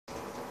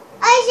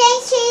Oi,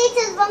 gente,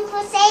 tudo bom com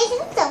vocês?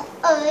 Então,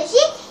 hoje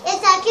eu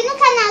tô aqui no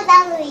canal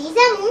da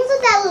Luísa,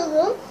 Mundo da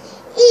Lulu,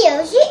 e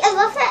hoje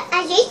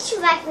a gente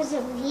vai fazer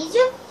um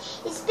vídeo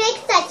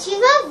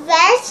Expectativa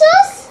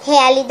versus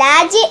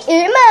realidade,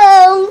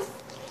 irmãos.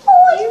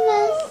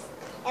 irmãos.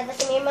 É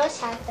você minha irmã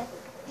chata.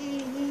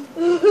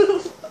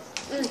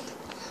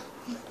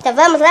 Então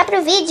vamos lá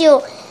pro vídeo.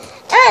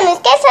 Não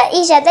esqueça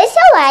e já deixa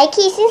seu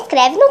like e se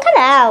inscreve no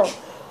canal.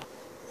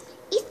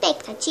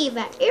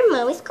 Expectativa,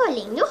 irmão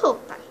escolhendo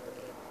roupa.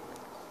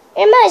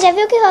 Irmã, já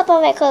viu que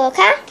roupa vai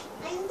colocar?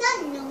 Ainda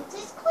não, tô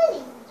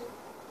escolhendo.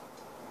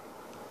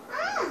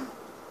 Ah,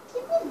 que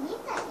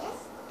bonita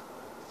essa.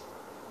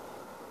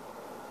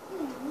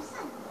 Não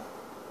sabia.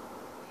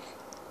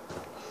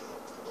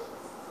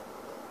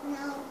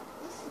 Não,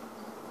 isso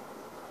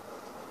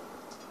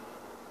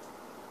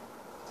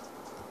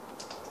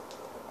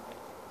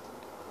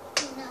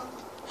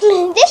não.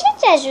 Não. Deixa eu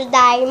te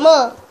ajudar,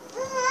 irmã.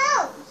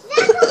 Não,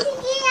 já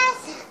consegui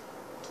essa.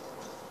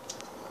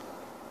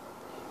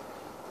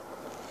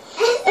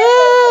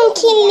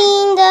 Que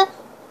linda.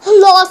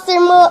 Nossa,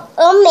 irmã,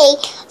 amei.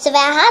 Você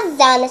vai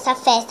arrasar nessa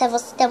festa,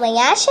 você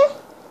também acha?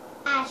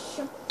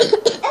 Acho.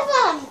 Eu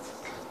vou.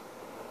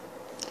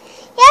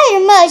 E a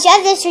irmã já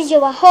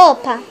decidiu a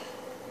roupa?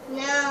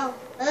 Não.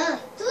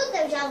 Tudo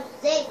eu já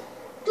usei.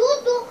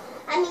 Tudo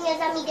as minhas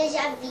amigas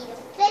já viram.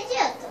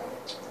 Acredita?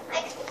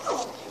 Ai, que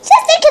bom.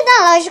 Você tem que ir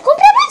na loja e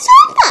comprar mais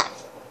roupa.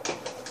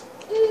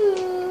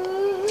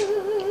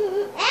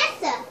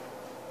 Essa?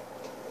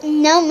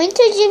 Não,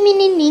 muito de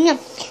menininha.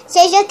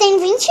 Você já tem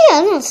 20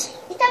 anos.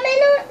 E também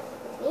não...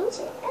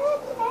 20? É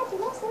verdade.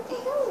 Nossa, eu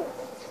tenho tão...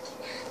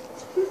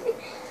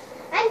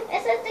 Ai,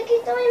 essa daqui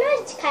também não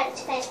é de cara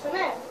de festa, não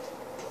é?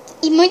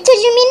 E muito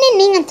de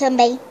menininha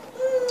também.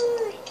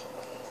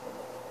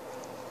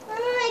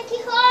 Ai,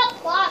 que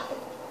roupa.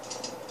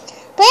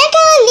 Põe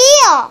aquela ali,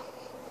 ó.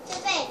 Deixa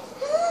eu ver.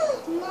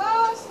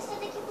 Nossa, essa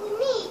daqui é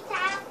bonita.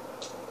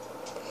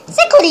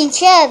 Você é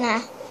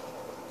corintiana?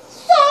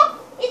 Só.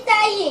 E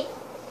daí?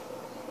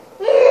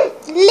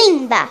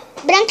 Linda.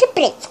 Branco e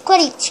preto.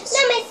 Corinthians.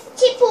 Não, mas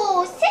tipo,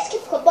 você acha que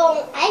ficou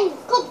bom? Ai,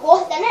 ficou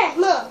gorda, né,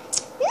 irmã?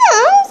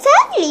 Não, você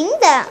é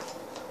linda.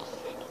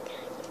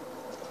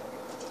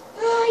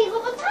 Ai, eu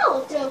vou botar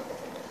outra.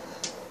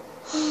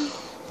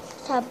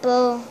 Tá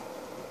bom.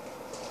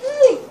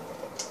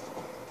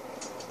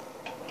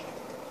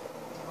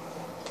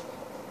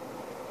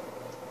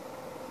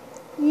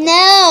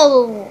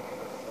 Não.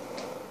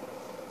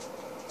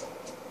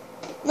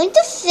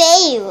 Muito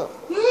feio.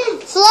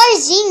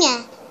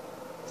 Florzinha.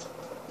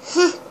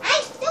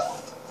 Ai, então...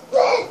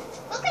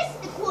 Vou com esse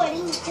do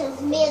Corinthians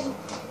mesmo.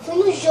 Fui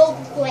no jogo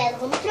com ela,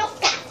 vamos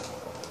trocar.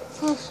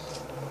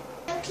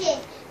 O quê?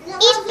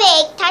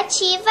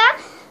 Expectativa,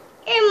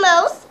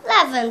 irmãos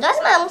lavando as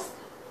mãos.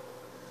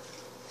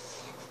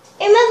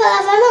 Irmã, vou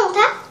lavar a mão,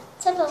 tá?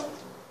 Tá bom.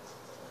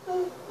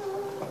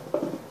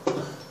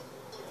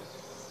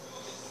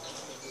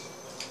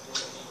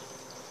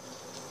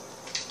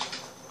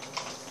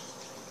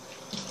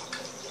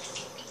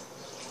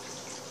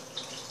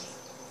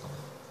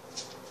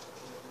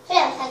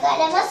 Pronto,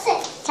 agora é você.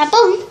 Tá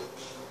bom.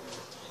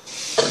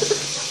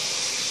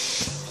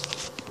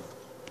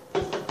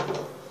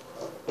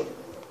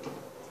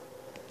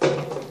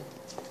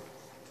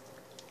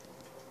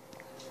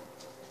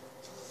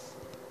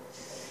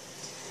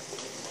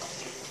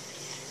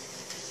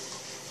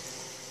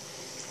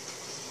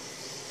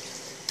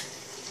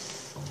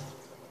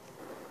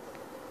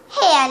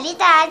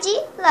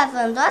 Realidade,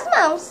 lavando as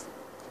mãos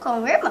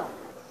com o irmão.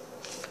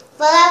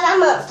 Vou lavar a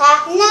mão,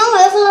 tá? Não,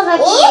 eu vou lavar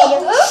primeiro.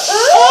 Eu vou lavar.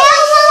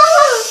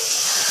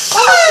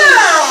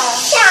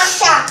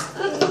 Chata.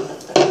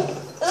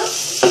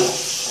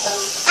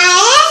 Ah,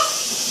 é?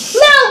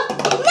 Não,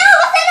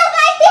 você não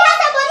vai espirrar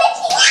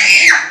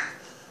sabonetinho.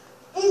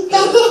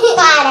 Então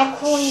para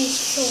com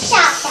isso.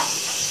 Chata.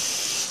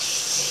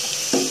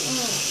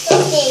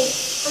 Ok.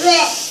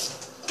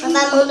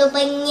 Lavar a mão no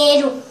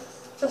banheiro.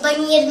 No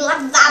banheiro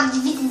lavar,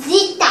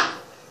 visita.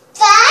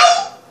 Vai.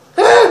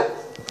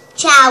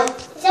 Tchau.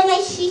 Isso é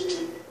mais chique.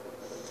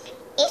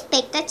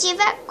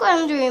 Expectativa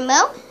quando o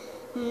irmão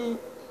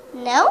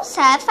não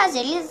sabe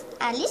fazer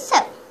a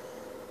lição.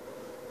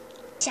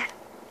 Tchau.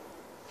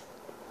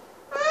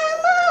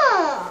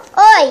 Mamãe.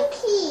 Oi.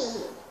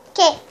 Aqui.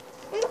 Que?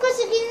 Eu não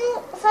consegui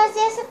fazer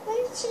essa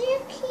pontinha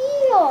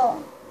aqui, ó.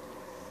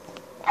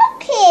 É o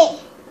quê?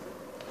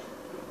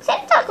 Você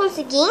não tá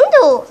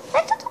conseguindo?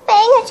 Mas tudo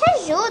bem, eu te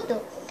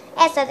ajudo.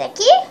 Essa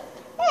daqui?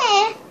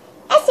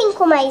 É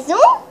 5 mais 1?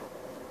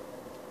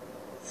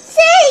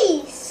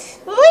 6.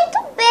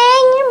 Muito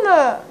bem,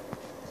 irmã.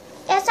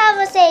 É só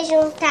você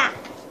juntar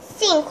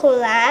 5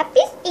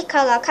 lápis e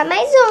coloca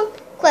mais 1.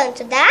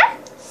 Quanto dá?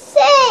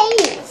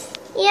 6.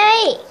 E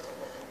aí?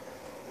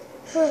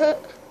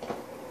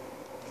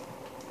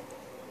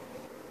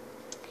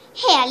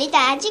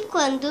 Realidade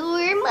quando o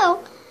irmão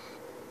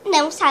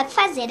não sabe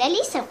fazer a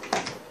lição.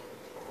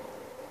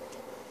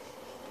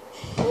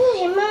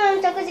 Irmã,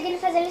 não tô conseguindo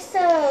fazer a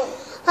lição.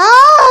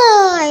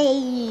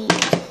 Ai!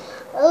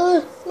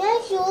 Me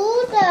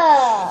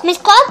ajuda! Mas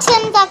qual que você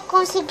não tá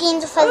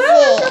conseguindo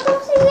fazer? Eu tô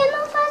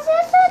conseguindo fazer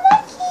essa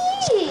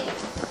daqui.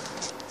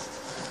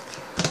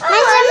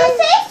 Mas eu não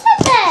sei se é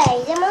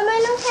 10. A mamãe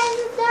não quer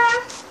ajudar.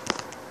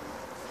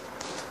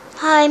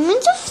 Ai,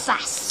 muito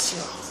fácil.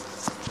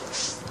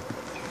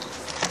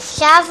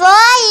 Já vou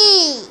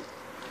aí.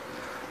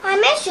 Ai,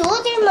 me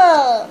ajuda,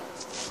 irmã.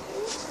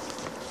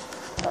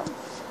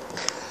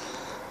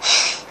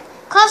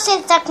 Qual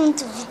você tá com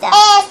dúvida?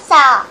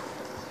 Essa.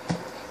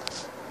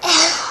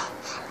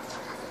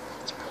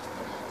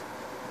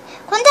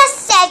 Quanto é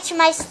 7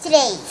 mais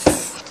 3?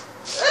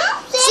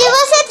 Se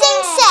você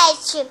tem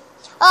 7,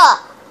 ó,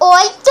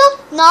 8,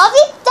 9,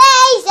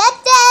 10. É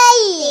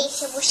 10.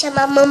 Deixa, eu vou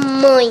chamar a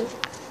mamãe.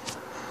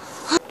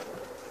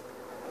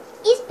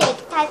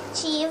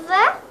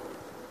 Expectativa,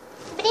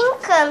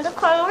 brincando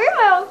com o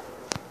irmão.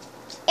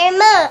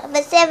 Irmã,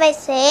 você vai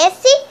ser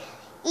esse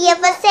e eu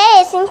vou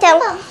ser esse, então.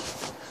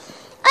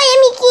 Oi,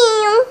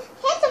 amiguinho.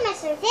 Quer tomar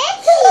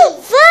sorvete?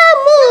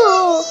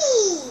 Vamos!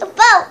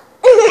 Bom.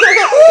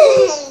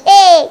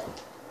 Ei,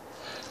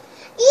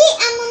 E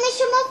a mamãe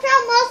chamou pro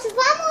almoço.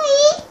 Vamos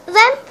ir.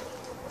 vamos.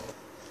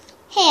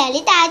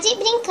 Realidade,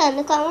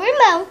 brincando com o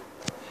irmão.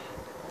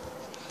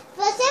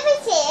 Você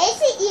vai ser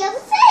esse e eu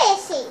vou ser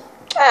esse.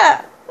 Ah,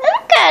 eu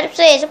não quero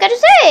ser esse, eu quero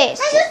ser Mas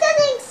esse. você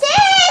tem que ser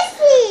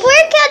esse. Por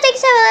que eu tenho que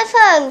ser um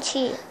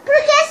elefante?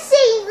 Porque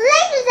assim,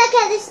 lembra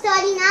daquela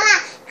historinha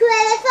lá? Que o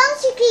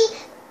elefante que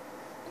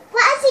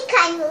quase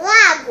cai no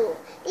lago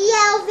e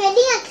a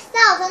ovelhinha que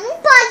salva? Não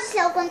pode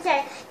ser o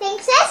contrário. Tem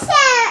que ser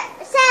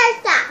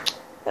certa.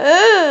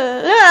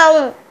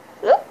 Não.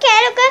 Não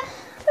quero.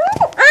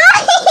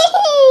 Ai!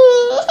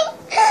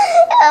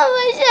 Eu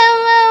vou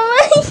chamar a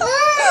mãe. Você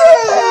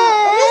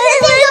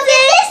tem que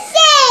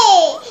obedecer.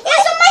 Eu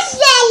sou mais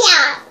velha.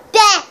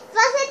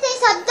 Você tem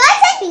só 2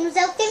 aninhos,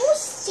 eu tenho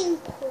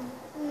 5.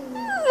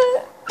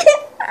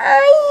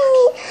 Ai,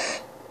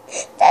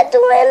 tá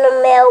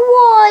doendo meu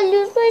olho,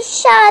 sou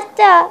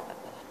chata.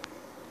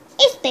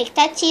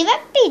 Expectativa,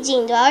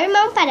 pedindo ao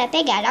irmão para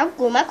pegar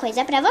alguma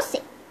coisa pra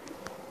você.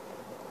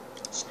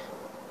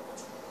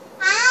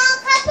 Ah,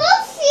 acabou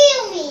o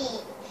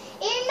filme.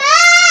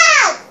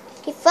 Irmã!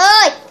 Que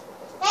foi?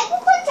 Pega o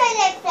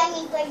controle pra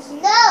mim pôr de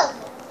novo.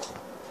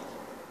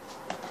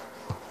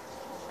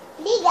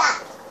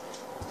 Liga.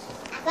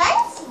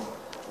 Agora sim.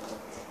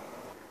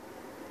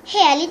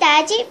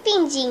 Realidade,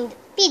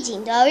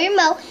 pedindo ao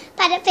irmão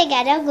para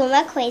pegar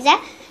alguma coisa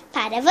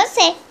para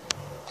você.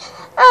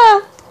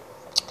 Ah,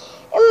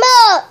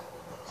 irmão,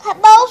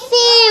 acabou o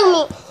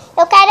filme.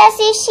 Eu quero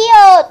assistir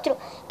outro.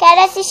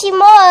 Quero assistir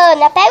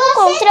Moana. Pega o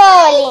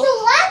controle. Você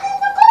do lado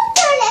do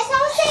controle, é só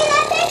você ir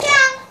lá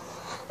pegar.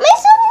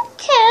 Mas eu não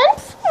quero,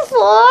 por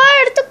favor.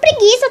 Eu tô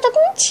preguiça, eu tô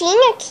com um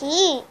tinha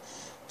aqui.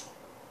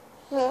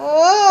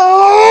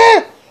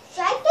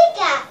 Vai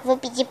pegar. Vou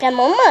pedir pra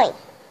mamãe.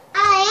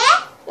 Ah,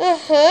 é?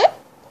 Uhum.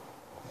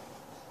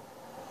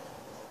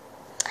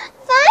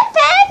 Vai,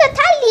 pega,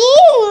 tá ali.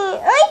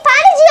 Ai,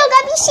 para de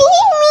jogar bichinho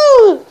em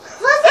mim.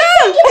 Você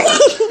tem que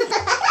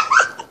pegar.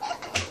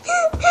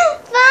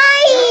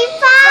 Vai,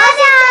 para.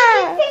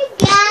 Você tem que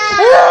pegar.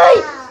 Ai,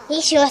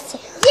 deixa eu ser.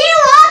 Viu?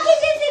 Que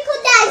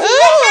dificuldade.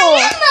 Vai na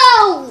minha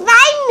mão.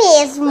 Vai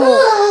mesmo.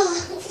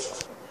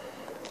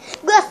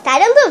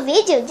 Gostaram do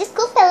vídeo?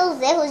 Desculpa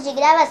pelos erros de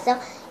gravação.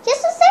 Que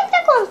isso sempre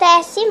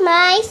acontece,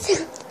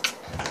 mas...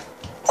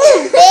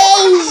 Um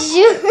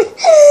beijo.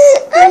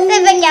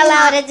 Teve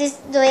aquela hora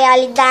do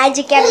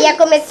realidade que a Bia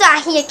começou a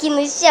rir aqui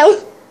no chão.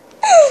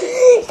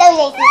 Então,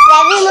 gente, se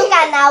inscreve no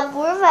canal,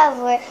 por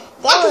favor.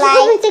 Dê like.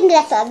 Muito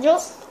engraçado. Dê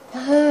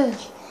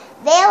like.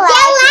 Dê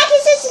like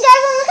e se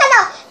inscreva no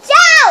canal.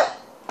 Tchau!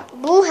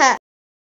 Burra.